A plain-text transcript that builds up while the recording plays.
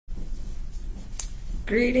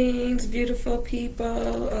Greetings, beautiful people.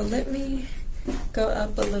 Let me go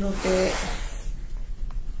up a little bit.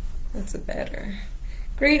 That's a better.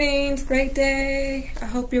 Greetings, great day. I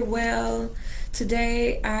hope you're well.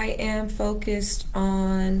 Today I am focused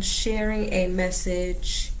on sharing a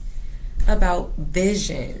message about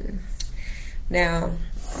vision. Now,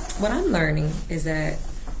 what I'm learning is that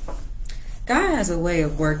God has a way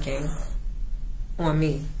of working on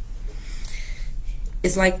me.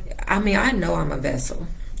 It's like, I know I'm a vessel.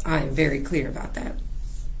 I am very clear about that.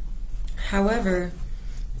 However,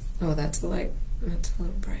 that's a little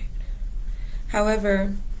bright.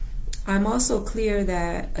 However, I'm also clear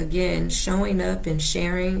that, again, showing up and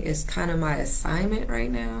sharing is kind of my assignment right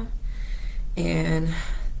now. And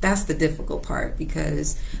that's the difficult part,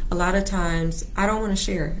 because a lot of times I don't want to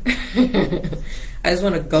share. I just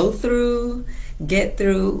want to go through, get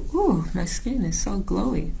through. Ooh, my skin is so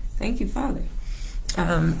glowy. Thank you, Father.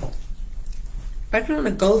 I just want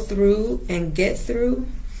to go through and get through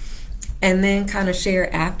and then kind of share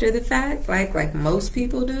after the fact, like most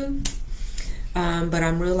people do. But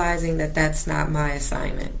I'm realizing that that's not my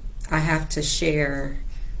assignment. I have to share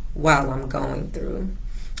while I'm going through.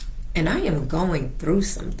 And I am going through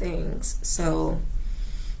some things. So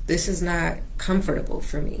this is not comfortable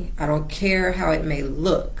for me. I don't care how it may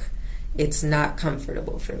look. It's not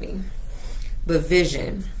comfortable for me. But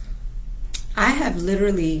vision. I have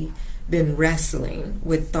literally been wrestling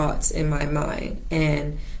with thoughts in my mind.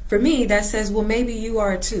 And for me, that says, well, maybe you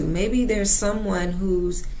are too. Maybe there's someone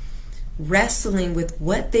who's wrestling with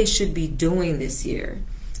what they should be doing this year.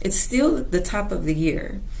 It's still the top of the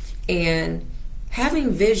year. And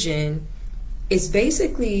having vision is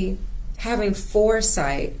basically having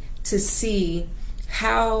foresight to see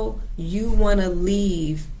how you want to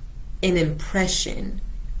leave an impression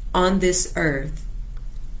on this earth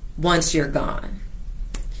once you're gone.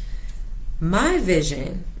 My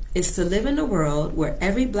vision is to live in a world where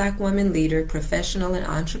every Black woman leader, professional, and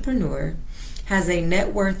entrepreneur has a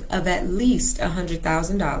net worth of at least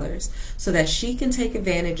 $100,000 so that she can take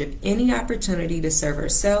advantage of any opportunity to serve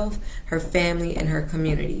herself, her family, and her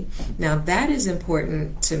community. Now, that is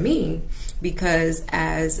important to me because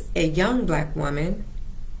as a young Black woman,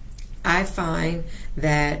 I find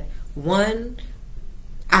that, one,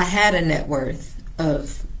 I had a net worth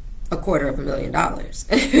of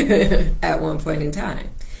 $250,000 at one point in time.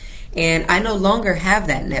 And I no longer have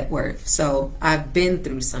that net worth. So I've been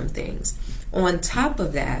through some things. On top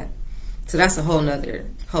of that, so that's a whole nother,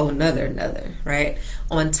 right?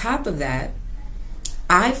 On top of that,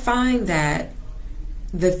 I find that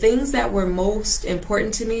the things that were most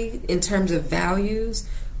important to me in terms of values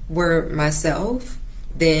were myself,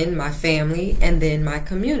 then my family, and then my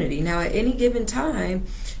community. Now, at any given time,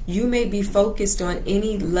 you may be focused on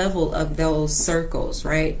any level of those circles,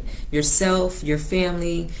 right? Yourself, your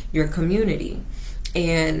family, your community.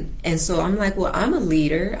 And so I'm like, well, I'm a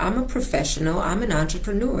leader, I'm a professional, I'm an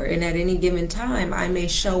entrepreneur. And at any given time, I may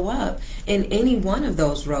show up in any one of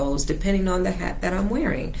those roles depending on the hat that I'm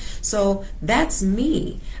wearing. So that's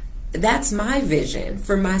me. That's my vision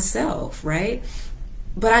for myself, right?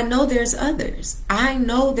 But I know there's others. I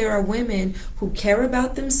know there are women who care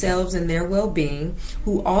about themselves and their well-being,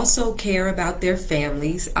 who also care about their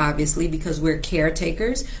families, obviously, because we're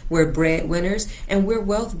caretakers, we're breadwinners, and we're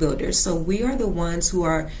wealth builders. So we are the ones who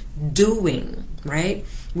are doing, right?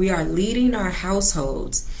 We are leading our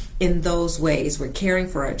households in those ways. We're caring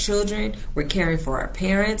for our children. We're caring for our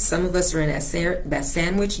parents. Some of us are in that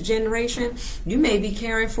sandwich generation. You may be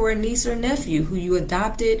caring for a niece or nephew who you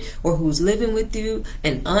adopted or who's living with you,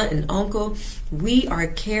 an aunt and uncle. We are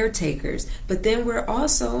caretakers, but then we're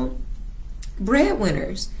also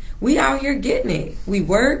breadwinners. We out here getting it. We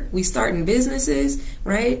work, we starting businesses,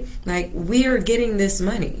 right? Like, we are getting this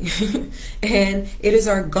money. And it is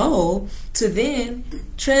our goal to then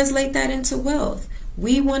translate that into wealth.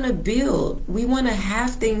 We want to build. We want to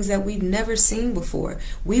have things that we've never seen before.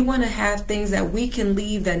 We want to have things that we can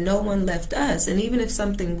leave that no one left us. And even if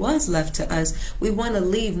something was left to us, we want to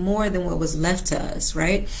leave more than what was left to us,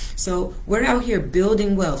 right? So we're out here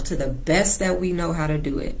building wealth to the best that we know how to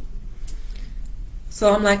do it.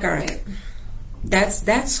 So I'm like, all right,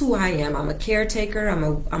 that's who I am. I'm a caretaker.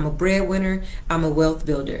 I'm a breadwinner. I'm a wealth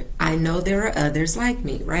builder. I know there are others like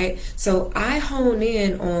me, right? So I hone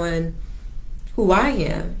in on who I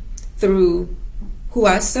am through who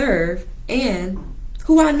I serve and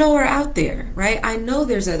who I know are out there, right? I know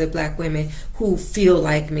there's other Black women who feel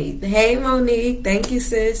like me. Hey, Monique, thank you,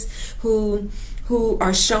 sis, who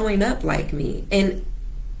are showing up like me. And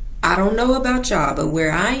I don't know about y'all, but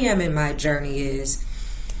where I am in my journey is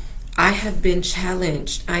I have been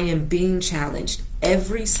challenged. I am being challenged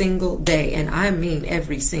every single day, and I mean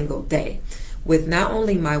every single day, with not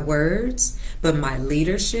only my words, but my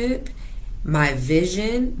leadership, my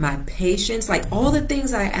vision, my patience, like all the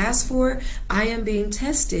things I ask for, I am being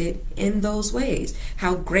tested in those ways.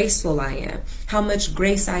 How graceful I am, how much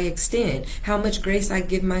grace I extend, how much grace I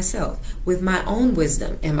give myself with my own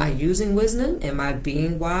wisdom. Am I using wisdom? Am I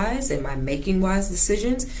being wise? Am I making wise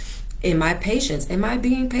decisions? Am I patience? Am I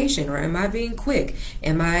being patient, or am I being quick?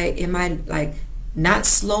 Am I like not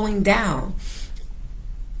slowing down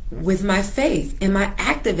with my faith? Am I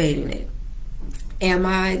activating it? Am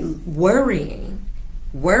I worrying?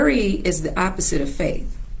 Worry is the opposite of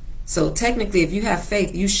faith. So technically, if you have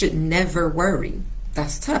faith, you should never worry.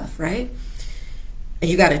 That's tough, right?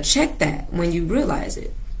 And you got to check that when you realize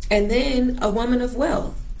it. And then a woman of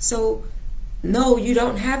wealth. So no, you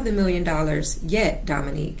don't have the $1 million yet,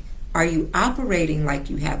 Dominique. Are you operating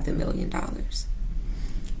like you have the $1 million?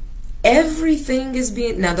 Everything is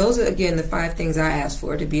being, now those are again the 5 things I asked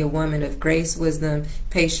for: to be a woman of grace, wisdom,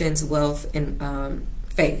 patience, wealth, and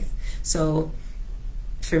faith. So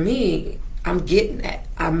for me, I'm getting that.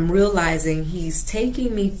 I'm realizing he's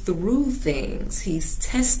taking me through things. He's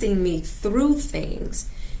testing me through things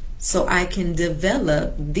so I can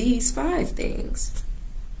develop these 5 things.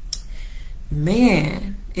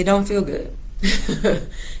 Man, it don't feel good.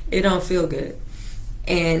 It don't feel good.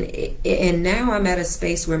 And now I'm at a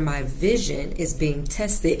space where my vision is being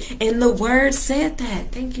tested. And the word said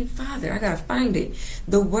that. Thank you, Father. I got to find it.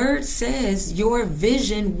 The word says your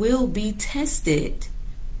vision will be tested.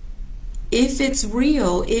 If it's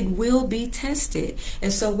real, it will be tested.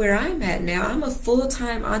 And so where I'm at now, I'm a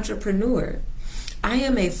full-time entrepreneur. I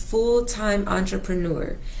am a full-time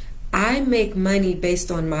entrepreneur. I make money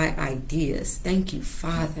based on my ideas. Thank you,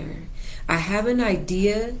 Father. I have an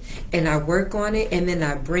idea and I work on it, and then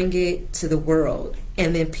I bring it to the world,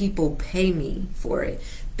 and then people pay me for it.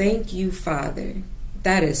 Thank you, Father.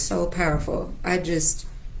 That is so powerful. I just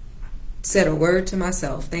said a word to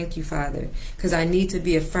myself. Thank you, Father, because I need to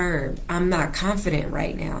be affirmed. I'm not confident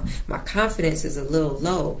right now. My confidence is a little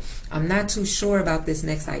low. I'm not too sure about this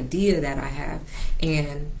next idea that I have.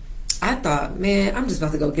 And I thought, man, I'm just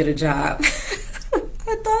about to go get a job.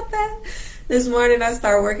 I thought that. This morning I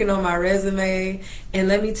started working on my resume, and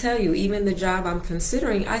let me tell you, even the job I'm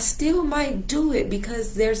considering, I still might do it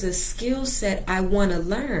because there's a skill set I want to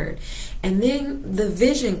learn. And then the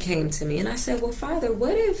vision came to me, and I said, well, Father,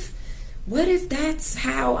 what if that's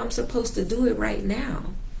how I'm supposed to do it right now?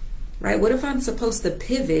 Right? What if I'm supposed to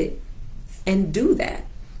pivot and do that?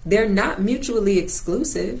 They're not mutually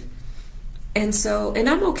exclusive. And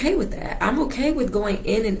I'm okay with that. I'm okay with going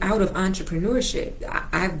in and out of entrepreneurship.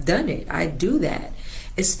 I've done it. I do that,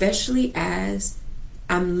 especially as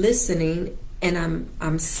I'm listening and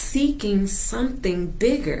I'm seeking something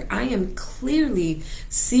bigger. I am clearly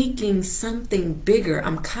seeking something bigger.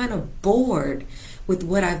 I'm kind of bored with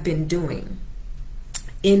what I've been doing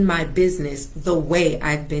in my business the way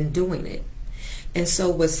I've been doing it. And so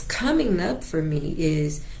what's coming up for me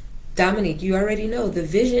is, Dominique, you already know the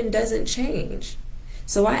vision doesn't change.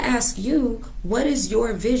 So I ask you, what is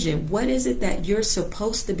your vision? What is it that you're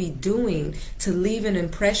supposed to be doing to leave an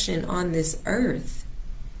impression on this earth?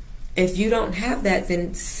 If you don't have that,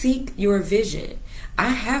 then seek your vision. I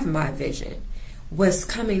have my vision. What's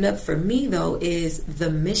coming up for me, though, is the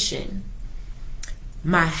mission.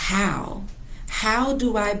 My how. How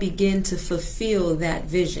do I begin to fulfill that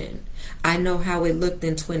vision? I know how it looked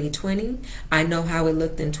in 2020. I know how it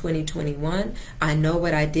looked in 2021. I know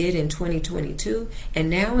what I did in 2022. And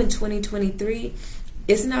now in 2023,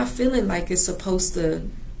 it's not feeling like it's supposed to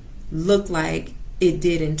look like it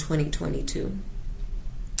did in 2022.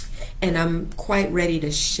 And I'm quite ready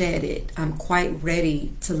to shed it. I'm quite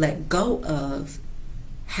ready to let go of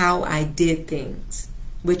how I did things,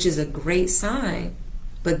 which is a great sign.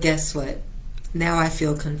 But guess what? Now I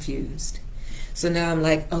feel confused. So now I'm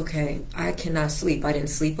like, okay, I cannot sleep. I didn't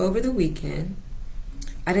sleep over the weekend.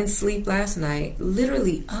 I didn't sleep last night,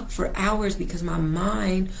 literally up for hours because my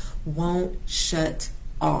mind won't shut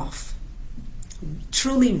off.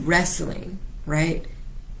 Truly wrestling, right?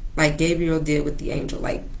 Like Gabriel did with the angel,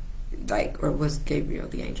 or was Gabriel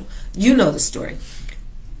the angel? You know the story.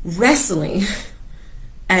 Wrestling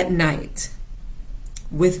at night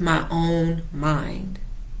with my own mind.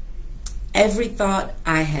 Every thought,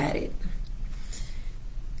 I had it.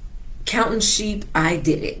 Counting sheep, I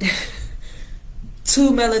did it.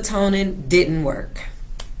 2 melatonin didn't work.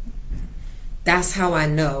 That's how I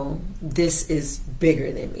know this is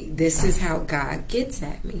bigger than me. This is how God gets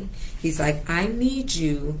at me. He's like, I need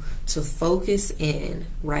you to focus in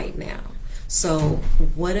right now. So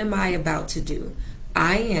what am I about to do?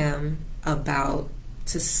 I am about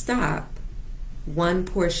to stop one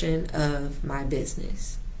portion of my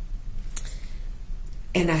business.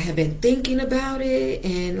 And I have been thinking about it,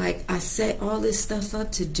 and like I set all this stuff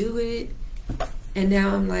up to do it, and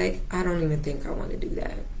now I'm like, I don't even think I want to do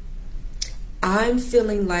that. I'm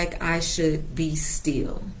feeling like I should be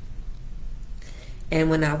still. And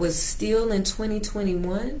when I was still in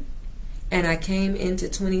 2021 and I came into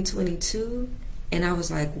 2022 and I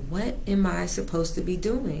was like, what am I supposed to be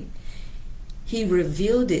doing? He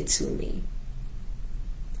revealed it to me.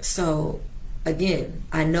 So again,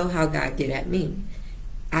 I know how God get at me.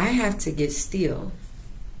 I have to get still.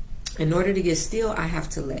 In order to get still, I have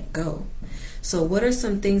to let go. So what are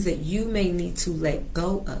some things that you may need to let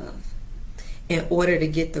go of in order to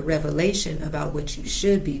get the revelation about what you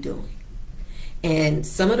should be doing? And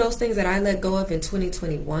some of those things that I let go of in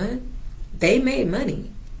 2021, they made money.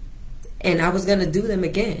 And I was going to do them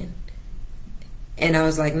again. And I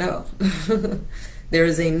was like, no, there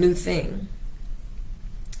is a new thing.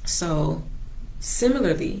 So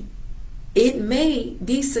similarly, it may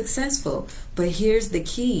be successful, but here's the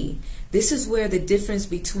key. This is where the difference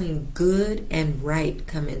between good and right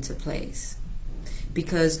come into place.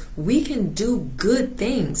 Because we can do good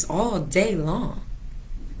things all day long.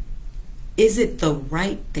 Is it the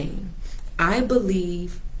right thing? I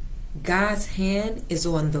believe God's hand is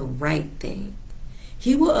on the right thing.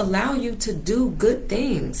 He will allow you to do good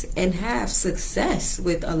things and have success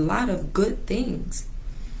with a lot of good things.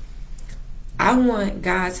 I want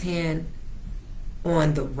God's hand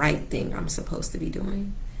on the right thing I'm supposed to be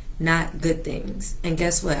doing, not good things. And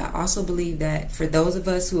guess what? I also believe that for those of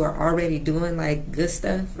us who are already doing like good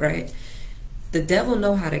stuff, right? The devil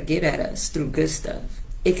know how to get at us through good stuff.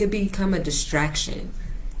 It could become a distraction.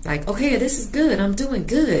 Like, okay, this is good. I'm doing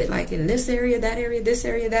good. Like in this area, that area, this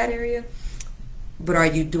area, that area. But are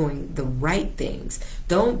you doing the right things?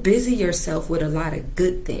 Don't busy yourself with a lot of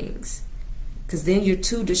good things, because then you're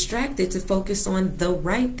too distracted to focus on the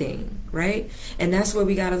right thing, right? And that's where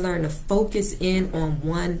we got to learn to focus in on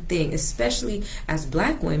one thing. Especially as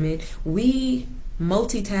Black women, we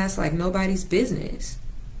multitask like nobody's business.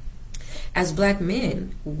 As Black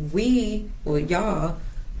men, y'all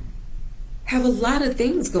have a lot of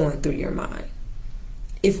things going through your mind.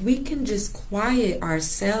 If we can just quiet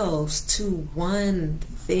ourselves to one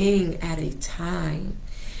thing at a time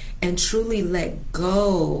and truly let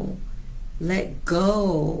go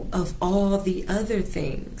of all the other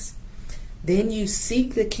things, then you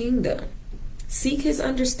seek the kingdom, seek his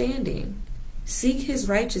understanding, seek his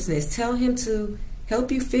righteousness, tell him to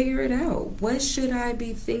help you figure it out. What should I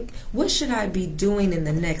be doing in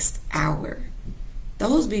the next hour?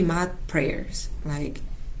 Those be my prayers. Like,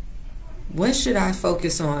 what should I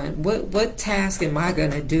focus on? What task am I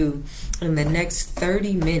going to do in the next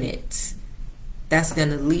 30 minutes that's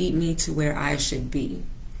going to lead me to where I should be?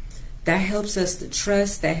 That helps us to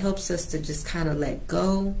trust. That helps us to just kind of let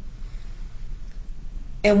go.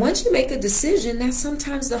 And once you make a decision, that's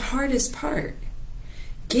sometimes the hardest part.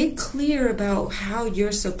 Get clear about how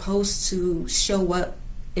you're supposed to show up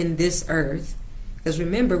in this earth. Because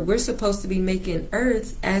remember, we're supposed to be making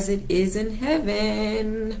earth as it is in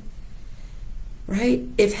heaven. Right?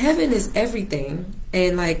 If heaven is everything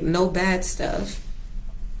and like no bad stuff,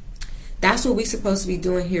 that's what we're supposed to be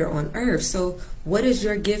doing here on earth. So what is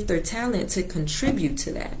your gift or talent to contribute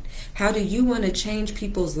to that? How do you want to change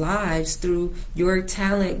people's lives through your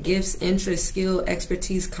talent, gifts, interest, skill,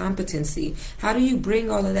 expertise, competency? How do you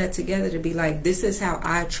bring all of that together to be like, this is how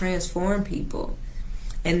I transform people?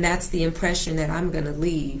 And that's the impression that I'm going to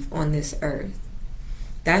leave on this earth.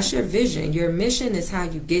 That's your vision. Your mission is how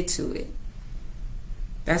you get to it.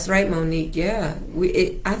 That's right, Monique. Yeah,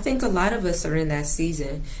 I think a lot of us are in that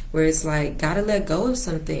season where it's like, gotta let go of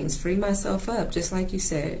some things, free myself up, just like you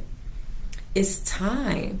said. It's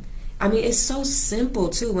time. I mean, it's so simple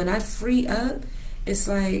too. When I free up, it's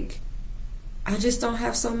like I just don't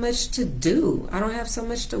have so much to do. I don't have so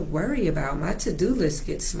much to worry about. My to-do list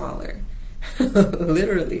gets smaller,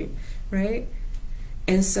 literally, right?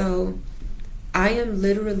 And so I am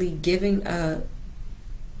literally giving up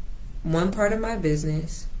one part of my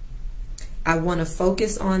business. I want to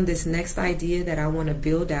focus on this next idea that I want to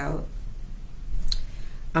build out.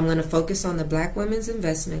 I'm going to focus on the Black Women's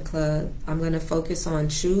Investment Club. I'm going to focus on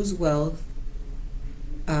Choose Wealth,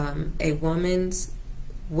 a woman's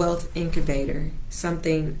wealth incubator,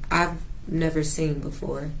 something I've never seen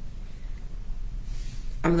before.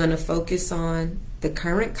 I'm going to focus on the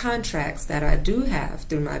current contracts that I do have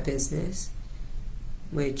through my business,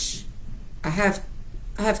 which I have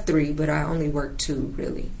 3, but I only work 2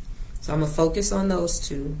 really. So I'm going to focus on those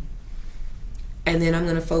 2. And then I'm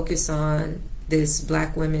going to focus on this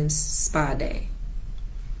Black Women's Spa Day.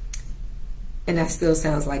 And that still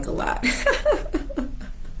sounds like a lot.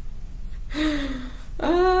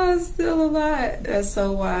 Oh, it's still a lot. That's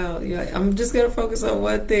so wild. You're like, I'm just going to focus on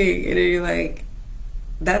one thing. And then you're like,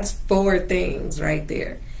 that's 4 things right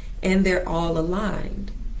there. And they're all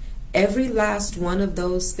aligned. Every last one of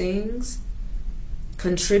those things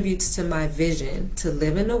contributes to my vision to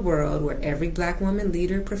live in a world where every Black woman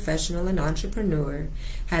leader, professional, and entrepreneur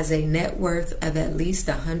has a net worth of at least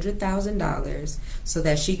 $100,000 so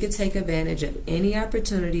that she could take advantage of any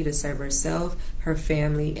opportunity to serve herself, her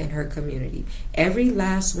family, and her community. Every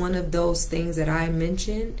last one of those things that I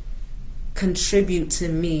mentioned contribute to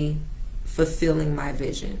me fulfilling my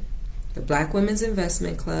vision. The Black Women's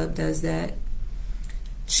Investment Club does that.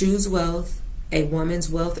 Choose Wealth, a woman's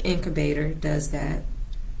wealth incubator, does that.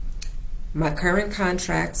 My current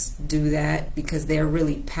contracts do that because they're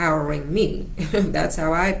really powering me. That's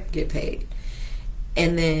how I get paid.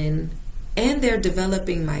 And they're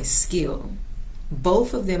developing my skill.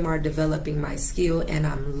 Both of them are developing my skill, and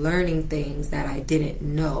I'm learning things that I didn't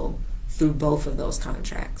know through both of those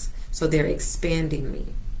contracts. So they're expanding me,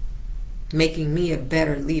 making me a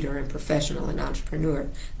better leader and professional and entrepreneur,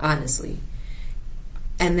 honestly.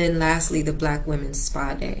 And then lastly, the Black Women's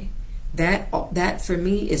Spa Day. That for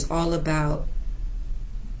me is all about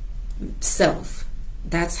self.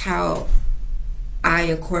 That's how I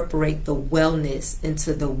incorporate the wellness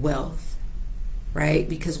into the wealth, right?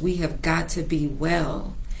 Because we have got to be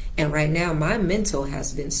well. And right now, my mental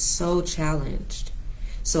has been so challenged.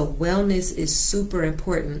 So wellness is super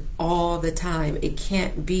important all the time. It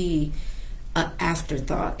can't be an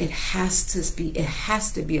afterthought. It has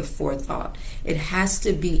to be a forethought. It has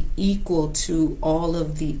to be equal to all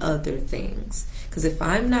of the other things. Because if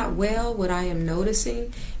I'm not well, what I am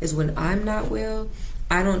noticing is when I'm not well,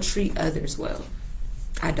 I don't treat others well.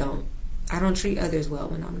 I don't treat others well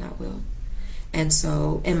when I'm not well. And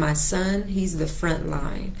my son, he's the front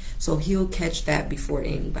line. So he'll catch that before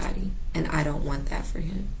anybody. And I don't want that for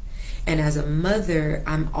him. And as a mother,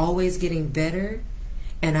 I'm always getting better.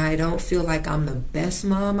 And I don't feel like I'm the best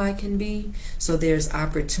mom I can be. So there's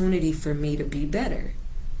opportunity for me to be better.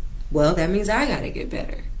 Well, that means I got to get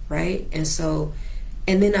better, right?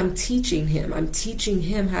 And then I'm teaching him. I'm teaching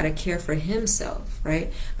him how to care for himself,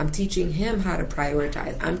 right? I'm teaching him how to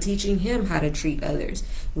prioritize. I'm teaching him how to treat others.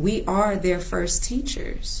 We are their first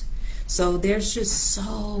teachers. So there's just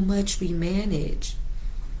so much we manage.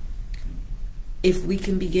 If we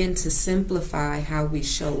can begin to simplify how we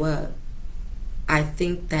show up, I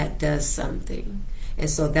think that does something. And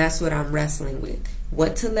so that's what I'm wrestling with.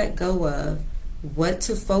 What to let go of, what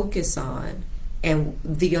to focus on, and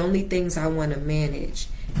the only things I want to manage.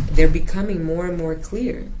 They're becoming more and more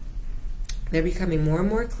clear. They're becoming more and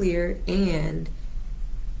more clear, and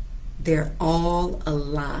they're all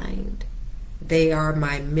aligned. They are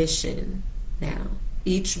my mission now.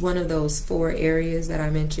 Each one of those 4 areas that I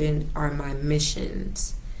mentioned are my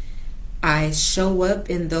missions. I show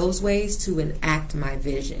up in those ways to enact my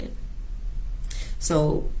vision.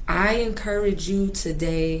 So I encourage you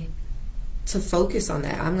today to focus on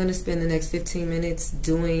that. I'm going to spend the next 15 minutes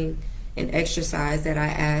doing an exercise that I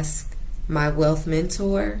asked my wealth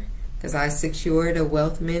mentor, because I secured a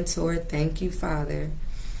wealth mentor. Thank you, Father.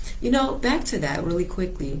 Back to that really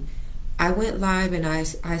quickly. I went live and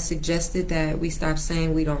I suggested that we stop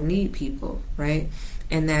saying we don't need people, right?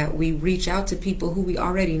 And that we reach out to people who we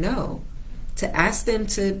already know, to ask them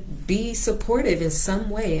to be supportive in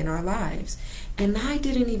some way in our lives. And I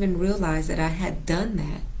didn't even realize that I had done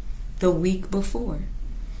that the week before.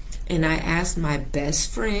 And I asked my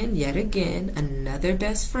best friend, yet again, another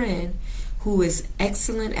best friend, who is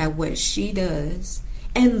excellent at what she does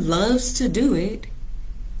and loves to do it,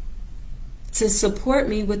 to support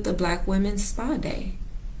me with the Black Women's Spa Day.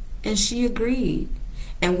 And she agreed.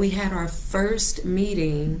 And we had our first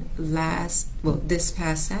meeting this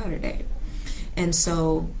past Saturday. And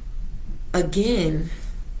so, again,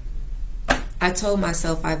 I told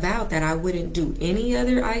myself, I vowed that I wouldn't do any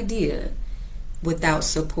other idea without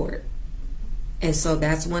support. And so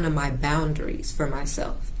that's one of my boundaries for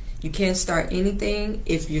myself. You can't start anything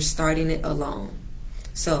if you're starting it alone.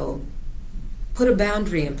 So put a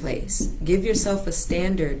boundary in place. Give yourself a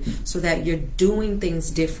standard so that you're doing things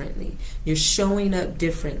differently. You're showing up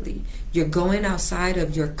differently. You're going outside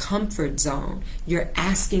of your comfort zone. You're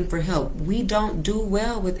asking for help. We don't do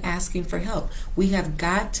well with asking for help. We have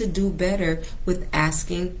got to do better with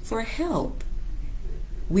asking for help.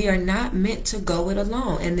 We are not meant to go it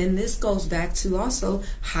alone. And then this goes back to also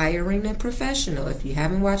hiring a professional. If you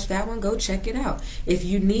haven't watched that one, go check it out. If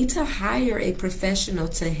you need to hire a professional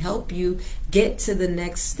to help you get to the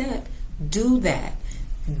next step, Do that.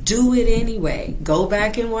 Do it anyway. Go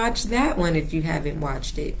back and watch that one if you haven't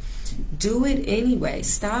watched it. Do it anyway.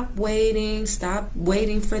 Stop waiting. Stop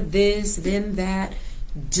waiting for this, then that.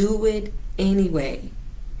 Do it anyway.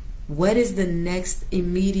 What is the next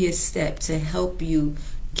immediate step to help you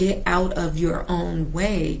get out of your own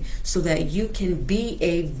way so that you can be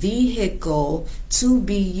a vehicle to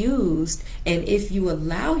be used? And if you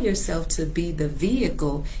allow yourself to be the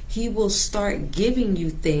vehicle, he will start giving you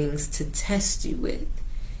things to test you with.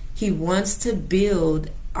 He wants to build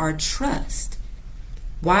our trust.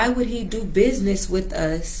 Why would he do business with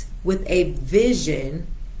us with a vision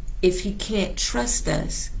if he can't trust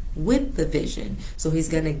us with the vision? So he's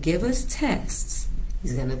going to give us tests.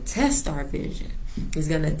 He's going to test our vision. He's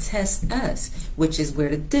going to test us, which is where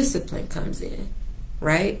the discipline comes in,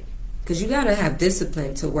 right? Because you got to have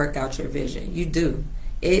discipline to work out your vision. You do.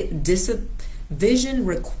 Vision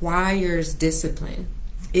requires discipline.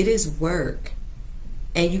 It is work.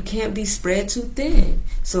 And you can't be spread too thin.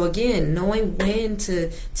 So again, knowing when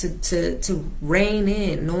to rein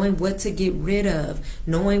in, knowing what to get rid of,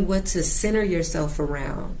 knowing what to center yourself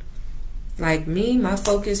around. Like me, my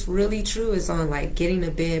focus really true is on like getting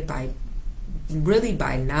to bed by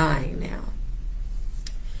 9 now.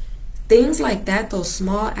 Things like that, those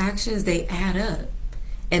small actions, they add up.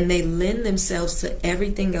 And they lend themselves to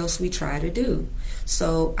everything else we try to do.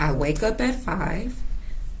 So I wake up at 5.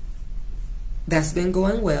 That's been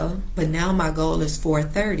going well, but now my goal is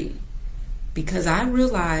 4:30 because I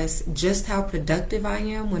realize just how productive I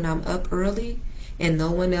am when I'm up early and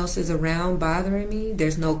no one else is around bothering me.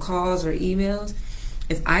 There's no calls or emails.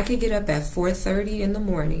 If I could get up at 4:30 in the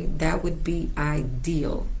morning, that would be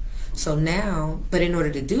ideal. So now, but in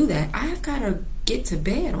order to do that, I've got to get to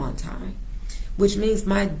bed on time, which means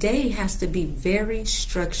my day has to be very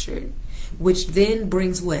structured, which then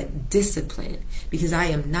brings what? Discipline, because I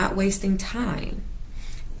am not wasting time.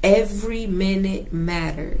 Every minute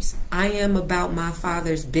matters. I am about my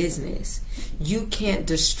Father's business. You can't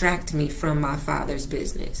distract me from my Father's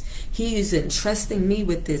business. He is entrusting me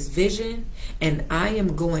with this vision, and I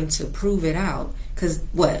am going to prove it out. Because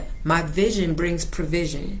what? My vision brings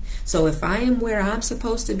provision. So if I am where I'm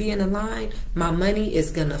supposed to be in a line, my money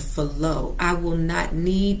is going to flow. I will not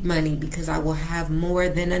need money because I will have more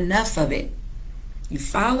than enough of it. You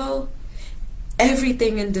follow?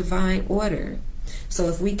 Everything in divine order. So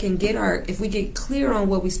if we get clear on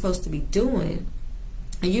what we're supposed to be doing,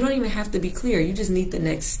 and you don't even have to be clear, you just need the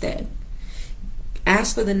next step.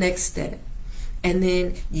 Ask for the next step. And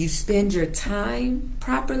then you spend your time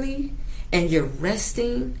properly, and you're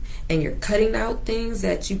resting, and you're cutting out things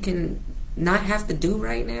that you can not have to do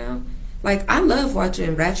right now. Like, I love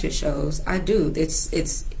watching ratchet shows. I do.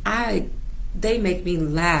 They make me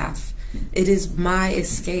laugh. It is my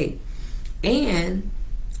escape. And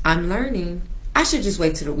I'm learning I should just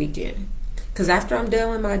wait till the weekend. Because after I'm done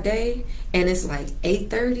with my day and it's like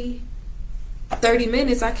 8:30, 30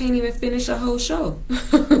 minutes, I can't even finish a whole show.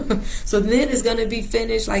 So then it's going to be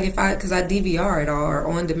finished like because I DVR it all or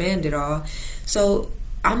on demand it all. So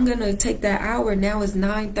I'm going to take that hour. Now it's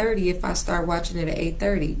 9:30 if I start watching it at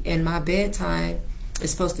 8:30. And my bedtime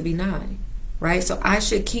is supposed to be 9. Right? So I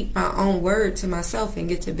should keep my own word to myself and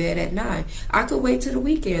get to bed at 9. I could wait till the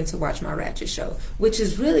weekend to watch my ratchet show, which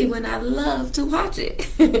is really when I love to watch it.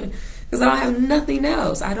 Because I don't have nothing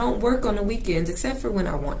else. I don't work on the weekends except for when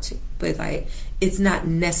I want to. But like, it's not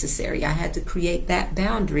necessary. I had to create that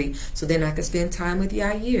boundary so then I could spend time with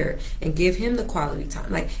Yair and give him the quality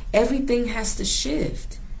time. Like, everything has to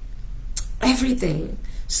shift. Everything.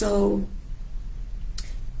 So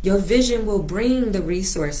your vision will bring the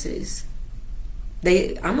resources.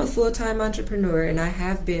 I'm a full-time entrepreneur, and I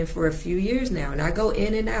have been for a few years now, and I go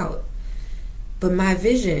in and out. But my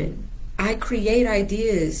vision, I create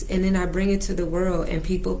ideas, and then I bring it to the world, and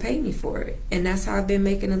people pay me for it. And that's how I've been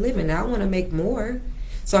making a living. Now I want to make more,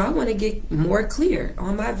 so I want to get more clear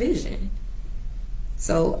on my vision.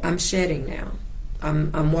 So I'm shedding now.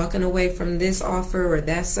 I'm walking away from this offer or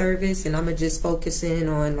that service, and I'm going to just focus in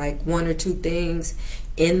on like 1 or 2 things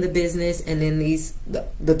in the business, and then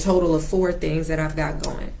the total of 4 things that I've got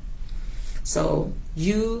going. So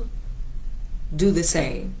you do the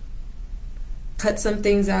same. Cut some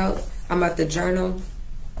things out. I'm about to journal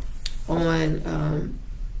on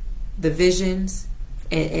the visions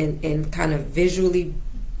and kind of visually,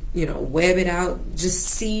 web it out. Just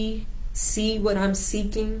see what I'm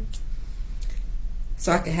seeking,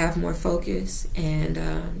 so I can have more focus.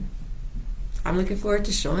 And I'm looking forward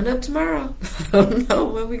to showing up tomorrow. I don't know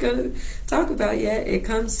what we're going to talk about yet. It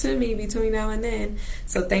comes to me between now and then.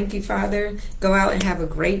 So thank you, Father. Go out and have a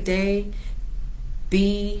great day.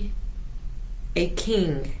 Be a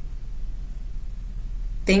king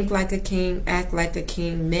Think like a king, act like a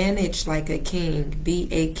king, manage like a king, be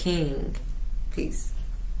a king. Peace.